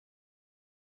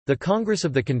The Congress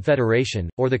of the Confederation,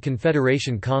 or the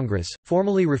Confederation Congress,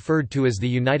 formerly referred to as the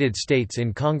United States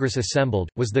in Congress Assembled,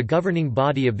 was the governing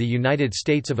body of the United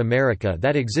States of America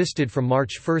that existed from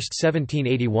March 1,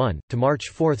 1781, to March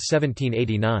 4,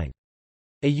 1789.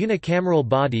 A unicameral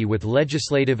body with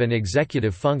legislative and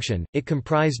executive function, it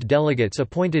comprised delegates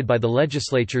appointed by the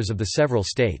legislatures of the several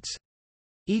states.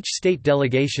 Each state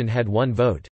delegation had one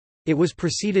vote. It was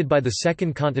preceded by the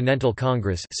Second Continental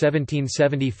Congress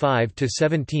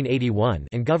 1775–1781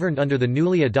 and governed under the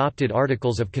newly adopted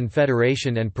Articles of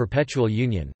Confederation and Perpetual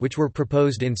Union, which were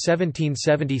proposed in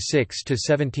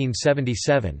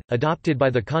 1776–1777, adopted by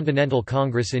the Continental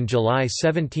Congress in July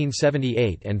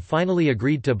 1778 and finally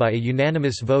agreed to by a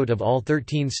unanimous vote of all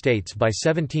 13 states by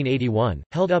 1781,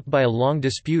 held up by a long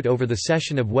dispute over the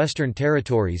cession of Western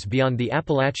territories beyond the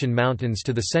Appalachian Mountains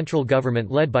to the central government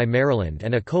led by Maryland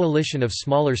and a coalition of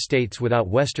smaller states without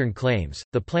Western claims.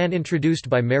 The plan introduced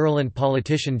by Maryland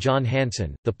politician John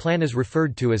Hanson, the plan is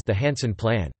referred to as the Hanson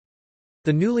Plan.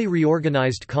 The newly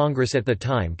reorganized Congress at the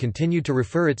time continued to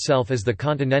refer itself as the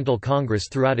Continental Congress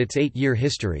throughout its 8-year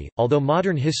history, although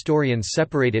modern historians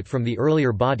separate it from the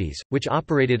earlier bodies, which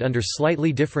operated under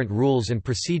slightly different rules and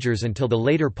procedures until the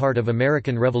later part of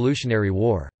American Revolutionary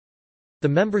War. The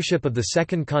membership of the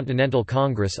Second Continental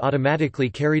Congress automatically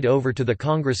carried over to the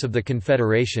Congress of the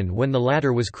Confederation when the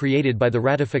latter was created by the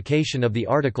ratification of the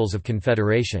Articles of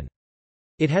Confederation.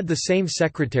 It had the same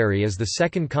secretary as the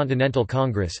Second Continental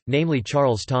Congress, namely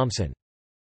Charles Thomson.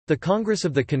 The Congress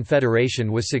of the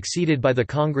Confederation was succeeded by the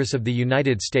Congress of the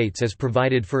United States as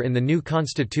provided for in the new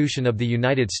Constitution of the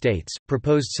United States,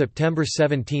 proposed September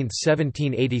 17,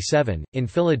 1787, in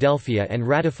Philadelphia and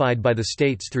ratified by the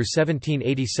states through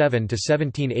 1787 to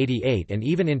 1788 and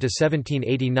even into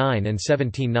 1789 and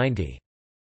 1790.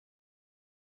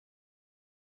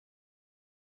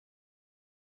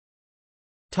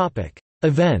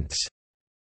 Events.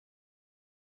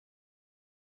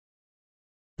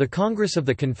 The Congress of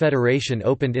the Confederation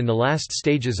opened in the last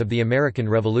stages of the American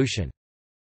Revolution.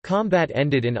 Combat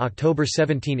ended in October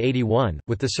 1781,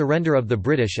 with the surrender of the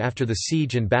British after the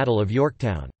siege and Battle of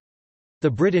Yorktown. The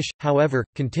British, however,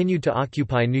 continued to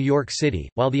occupy New York City,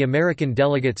 while the American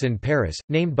delegates in Paris,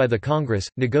 named by the Congress,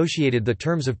 negotiated the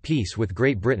terms of peace with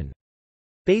Great Britain.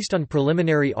 Based on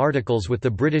preliminary articles with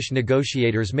the British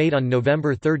negotiators made on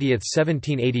November 30,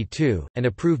 1782, and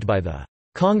approved by the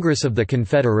Congress of the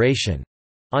Confederation,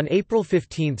 on April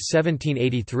 15,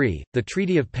 1783, the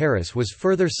Treaty of Paris was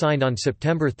further signed on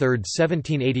September 3,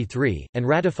 1783, and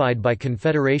ratified by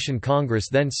Confederation Congress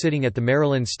then sitting at the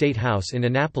Maryland State House in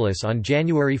Annapolis on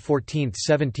January 14,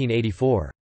 1784.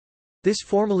 This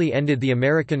formally ended the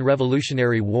American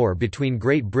Revolutionary War between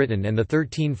Great Britain and the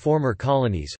 13 former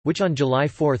colonies, which on July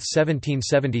 4,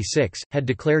 1776, had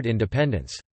declared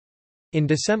independence. In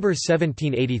December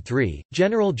 1783,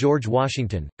 General George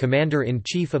Washington,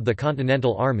 Commander-in-Chief of the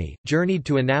Continental Army, journeyed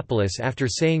to Annapolis after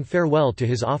saying farewell to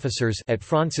his officers at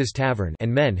Fraunce's Tavern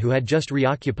and men who had just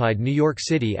reoccupied New York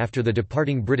City after the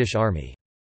departing British Army.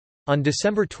 On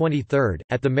December 23,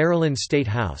 at the Maryland State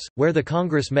House, where the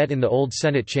Congress met in the old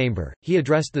Senate chamber, he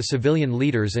addressed the civilian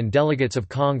leaders and delegates of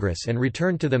Congress and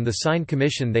returned to them the signed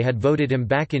commission they had voted him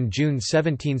back in June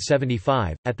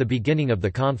 1775, at the beginning of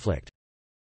the conflict.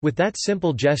 With that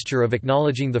simple gesture of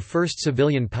acknowledging the first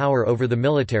civilian power over the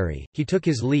military, he took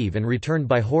his leave and returned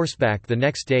by horseback the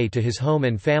next day to his home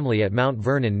and family at Mount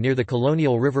Vernon near the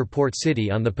colonial river Port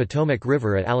City on the Potomac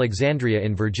River at Alexandria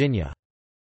in Virginia.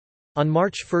 On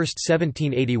March 1,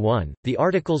 1781, the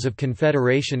Articles of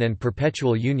Confederation and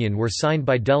Perpetual Union were signed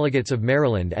by delegates of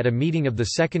Maryland at a meeting of the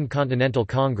Second Continental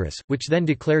Congress, which then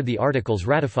declared the Articles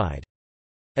ratified.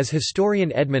 As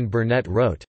historian Edmund Burnett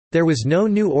wrote, "There was no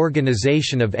new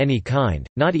organization of any kind,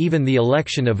 not even the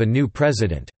election of a new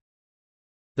president."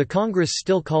 The Congress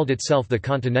still called itself the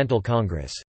Continental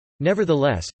Congress.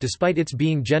 Nevertheless, despite its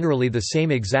being generally the same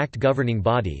exact governing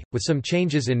body, with some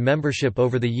changes in membership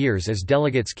over the years as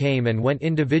delegates came and went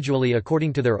individually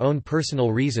according to their own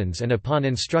personal reasons and upon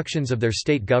instructions of their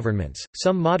state governments,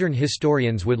 some modern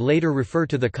historians would later refer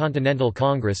to the Continental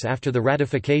Congress after the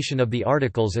ratification of the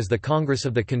Articles as the Congress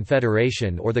of the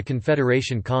Confederation or the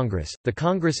Confederation Congress. The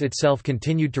Congress itself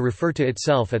continued to refer to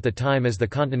itself at the time as the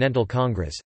Continental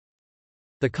Congress.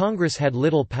 The Congress had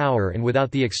little power, and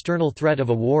without the external threat of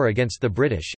a war against the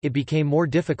British, it became more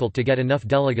difficult to get enough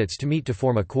delegates to meet to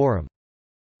form a quorum.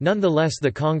 Nonetheless,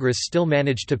 the Congress still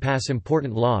managed to pass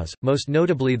important laws, most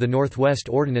notably the Northwest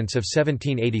Ordinance of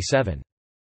 1787.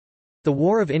 The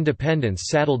War of Independence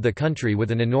saddled the country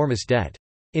with an enormous debt.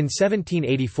 In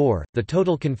 1784, the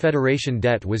total Confederation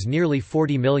debt was nearly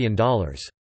 $40 million.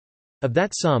 Of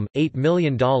that sum, $8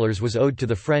 million was owed to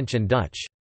the French and Dutch.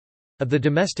 Of the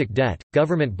domestic debt,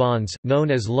 government bonds,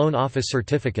 known as loan office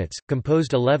certificates,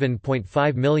 composed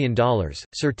 $11.5 million,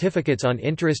 certificates on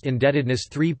interest indebtedness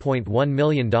 $3.1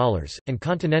 million, and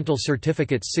continental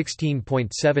certificates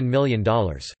 $16.7 million.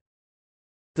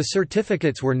 The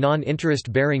certificates were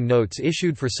non-interest-bearing notes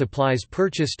issued for supplies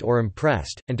purchased or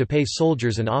impressed, and to pay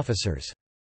soldiers and officers.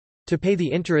 To pay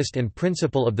the interest and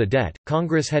principal of the debt,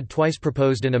 Congress had twice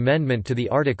proposed an amendment to the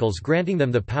Articles granting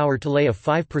them the power to lay a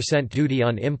 5% duty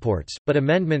on imports, but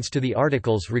amendments to the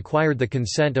Articles required the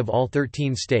consent of all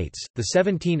 13 states. The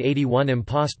 1781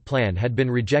 Impost Plan had been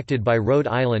rejected by Rhode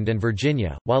Island and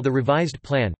Virginia, while the revised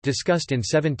plan, discussed in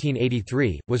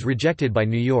 1783, was rejected by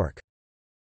New York.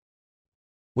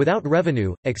 Without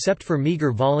revenue, except for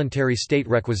meager voluntary state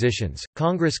requisitions,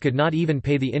 Congress could not even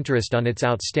pay the interest on its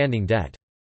outstanding debt.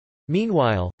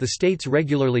 Meanwhile, the states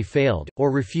regularly failed,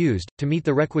 or refused, to meet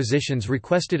the requisitions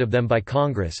requested of them by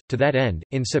Congress. To that end,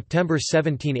 in September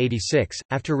 1786,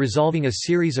 after resolving a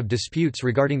series of disputes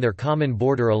regarding their common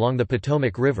border along the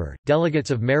Potomac River,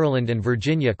 delegates of Maryland and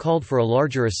Virginia called for a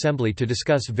larger assembly to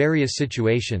discuss various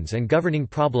situations and governing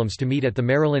problems to meet at the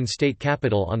Maryland state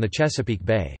capitol on the Chesapeake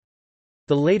Bay.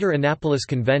 The later Annapolis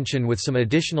Convention with some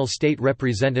additional state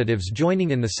representatives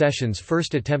joining in the sessions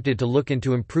first attempted to look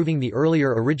into improving the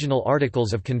earlier original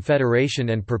Articles of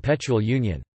Confederation and Perpetual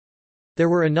Union. There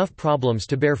were enough problems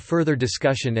to bear further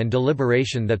discussion and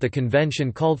deliberation that the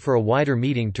convention called for a wider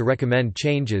meeting to recommend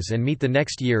changes and meet the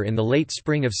next year in the late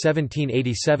spring of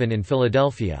 1787 in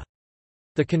Philadelphia.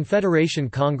 The Confederation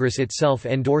Congress itself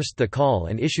endorsed the call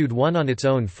and issued one on its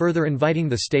own further inviting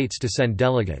the states to send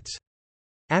delegates.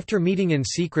 After meeting in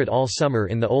secret all summer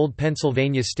in the old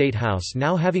Pennsylvania State House,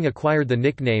 now having acquired the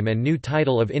nickname and new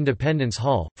title of Independence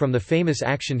Hall, from the famous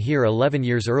action here 11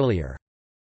 years earlier.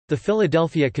 The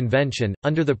Philadelphia Convention,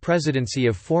 under the presidency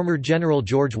of former General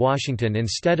George Washington,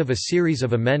 instead of a series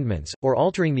of amendments, or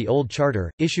altering the old charter,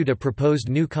 issued a proposed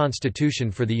new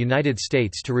constitution for the United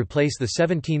States to replace the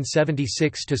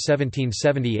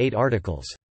 1776–1778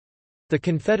 Articles. The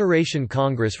Confederation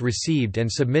Congress received and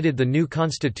submitted the new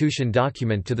Constitution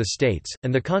document to the states,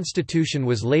 and the Constitution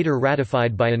was later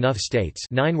ratified by enough states,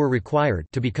 9 were required,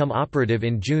 to become operative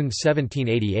in June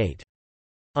 1788.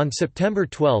 On September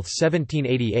 12,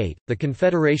 1788, the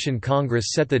Confederation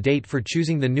Congress set the date for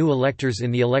choosing the new electors in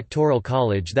the Electoral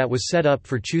College that was set up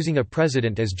for choosing a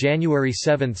president as January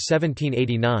 7,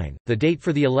 1789, the date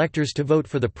for the electors to vote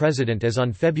for the president as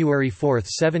on February 4,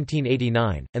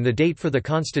 1789, and the date for the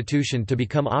Constitution to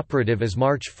become operative as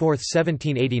March 4,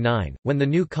 1789, when the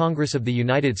new Congress of the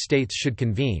United States should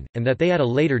convene, and that they at a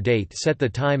later date set the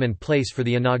time and place for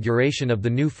the inauguration of the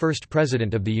new first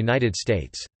President of the United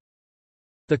States.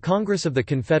 The Congress of the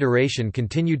Confederation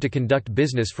continued to conduct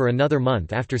business for another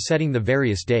month after setting the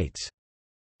various dates.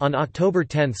 On October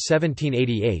 10,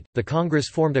 1788, the Congress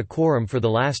formed a quorum for the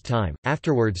last time.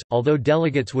 Afterwards, although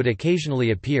delegates would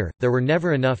occasionally appear, there were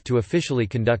never enough to officially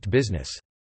conduct business.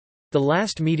 The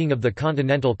last meeting of the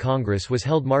Continental Congress was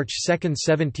held March 2,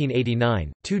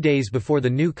 1789, 2 days before the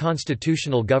new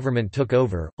constitutional government took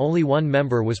over. Only one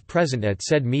member was present at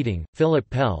said meeting, Philip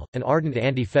Pell, an ardent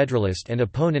anti-federalist and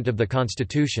opponent of the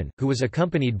Constitution, who was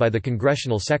accompanied by the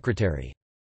congressional secretary.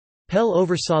 Pell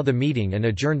oversaw the meeting and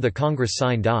adjourned the Congress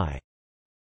sine die.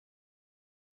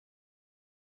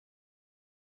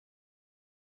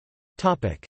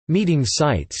 Meeting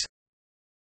sites.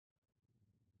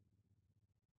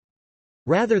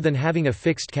 Rather than having a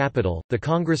fixed capital, the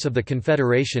Congress of the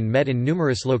Confederation met in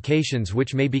numerous locations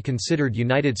which may be considered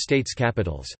United States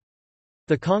capitals.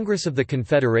 The Congress of the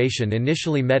Confederation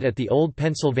initially met at the Old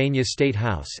Pennsylvania State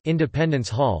House, Independence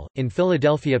Hall, in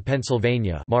Philadelphia,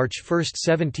 Pennsylvania, March 1,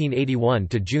 1781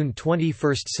 to June 21,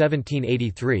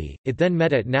 1783. It then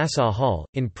met at Nassau Hall,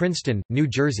 in Princeton, New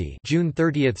Jersey, June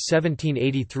 30,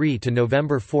 1783 to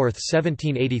November 4,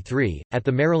 1783, at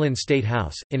the Maryland State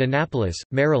House, in Annapolis,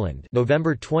 Maryland,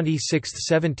 November 26,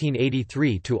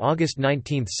 1783 to August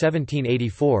 19,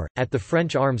 1784, at the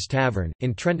French Arms Tavern,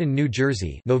 in Trenton, New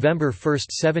Jersey, November 1,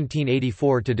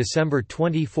 1784 to December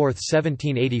 24,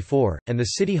 1784, and the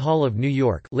City Hall of New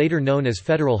York, later known as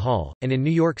Federal Hall, and in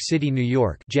New York City, New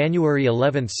York, January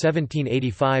 11,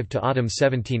 1785 to autumn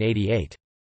 1788.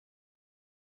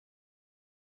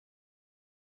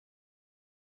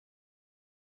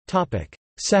 Topic: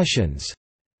 Sessions.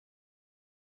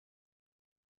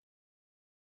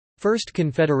 First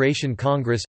Confederation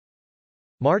Congress,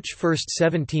 March 1,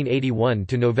 1781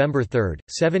 to November 3,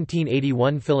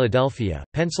 1781, Philadelphia,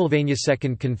 Pennsylvania.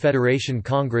 Second Confederation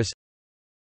Congress,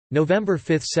 November 5,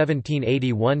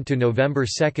 1781 to November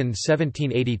 2,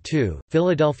 1782,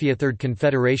 Philadelphia. Third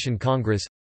Confederation Congress,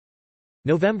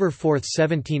 November 4,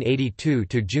 1782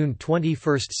 to June 21,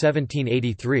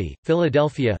 1783,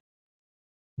 Philadelphia.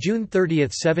 June 30,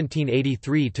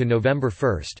 1783 to November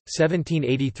 1,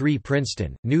 1783,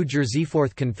 Princeton, New Jersey.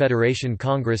 4th Confederation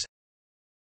Congress.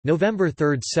 November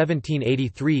 3,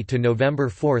 1783 to November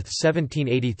 4,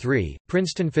 1783,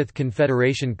 Princeton. 5th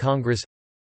Confederation Congress.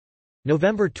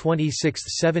 November 26,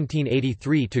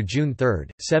 1783 to June 3,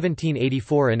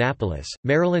 1784, Annapolis,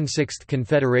 Maryland. 6th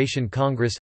Confederation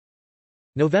Congress.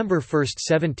 November 1,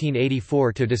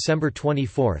 1784 to December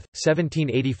 24,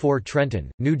 1784,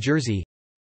 Trenton, New Jersey.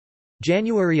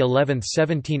 January 11,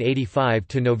 1785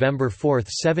 to November 4,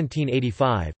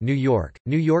 1785, New York,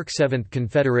 New York. 7th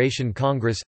Confederation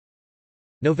Congress.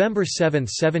 November 7,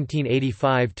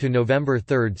 1785 to November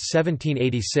 3,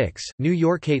 1786, New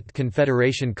York. 8th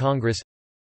Confederation Congress.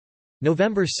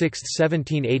 November 6,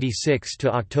 1786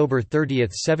 to October 30,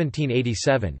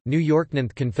 1787, New York.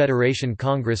 9th Confederation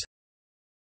Congress.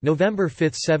 November 5,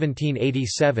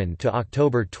 1787 to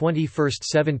October 21,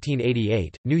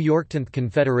 1788, New York. 10th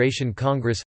Confederation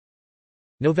Congress.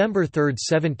 November 3,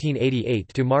 1788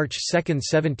 to March 2,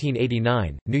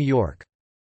 1789, New York.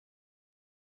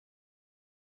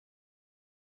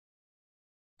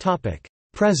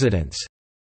 Presidents.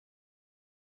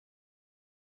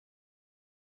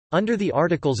 Under the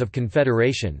Articles of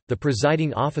Confederation, the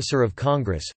presiding officer of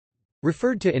Congress,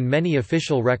 referred to in many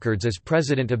official records as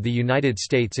President of the United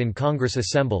States in Congress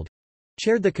assembled,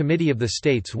 chaired the Committee of the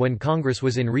States when Congress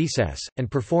was in recess,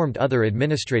 and performed other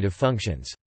administrative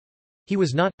functions. He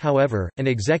was not, however, an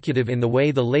executive in the way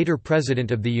the later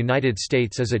President of the United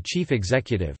States is a chief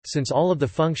executive, since all of the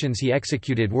functions he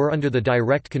executed were under the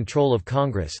direct control of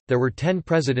Congress. There were 10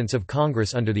 Presidents of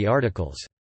Congress under the Articles.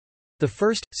 The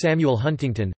first, Samuel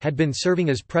Huntington, had been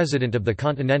serving as President of the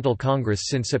Continental Congress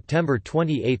since September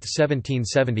 28,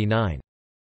 1779.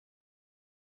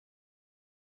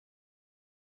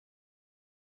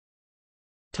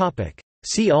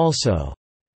 See also: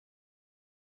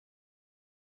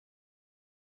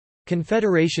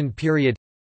 Confederation period,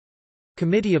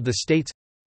 Committee of the States,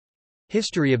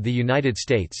 History of the United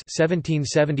States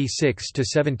 1776 to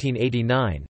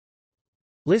 1789,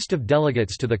 List of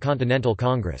delegates to the Continental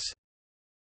Congress.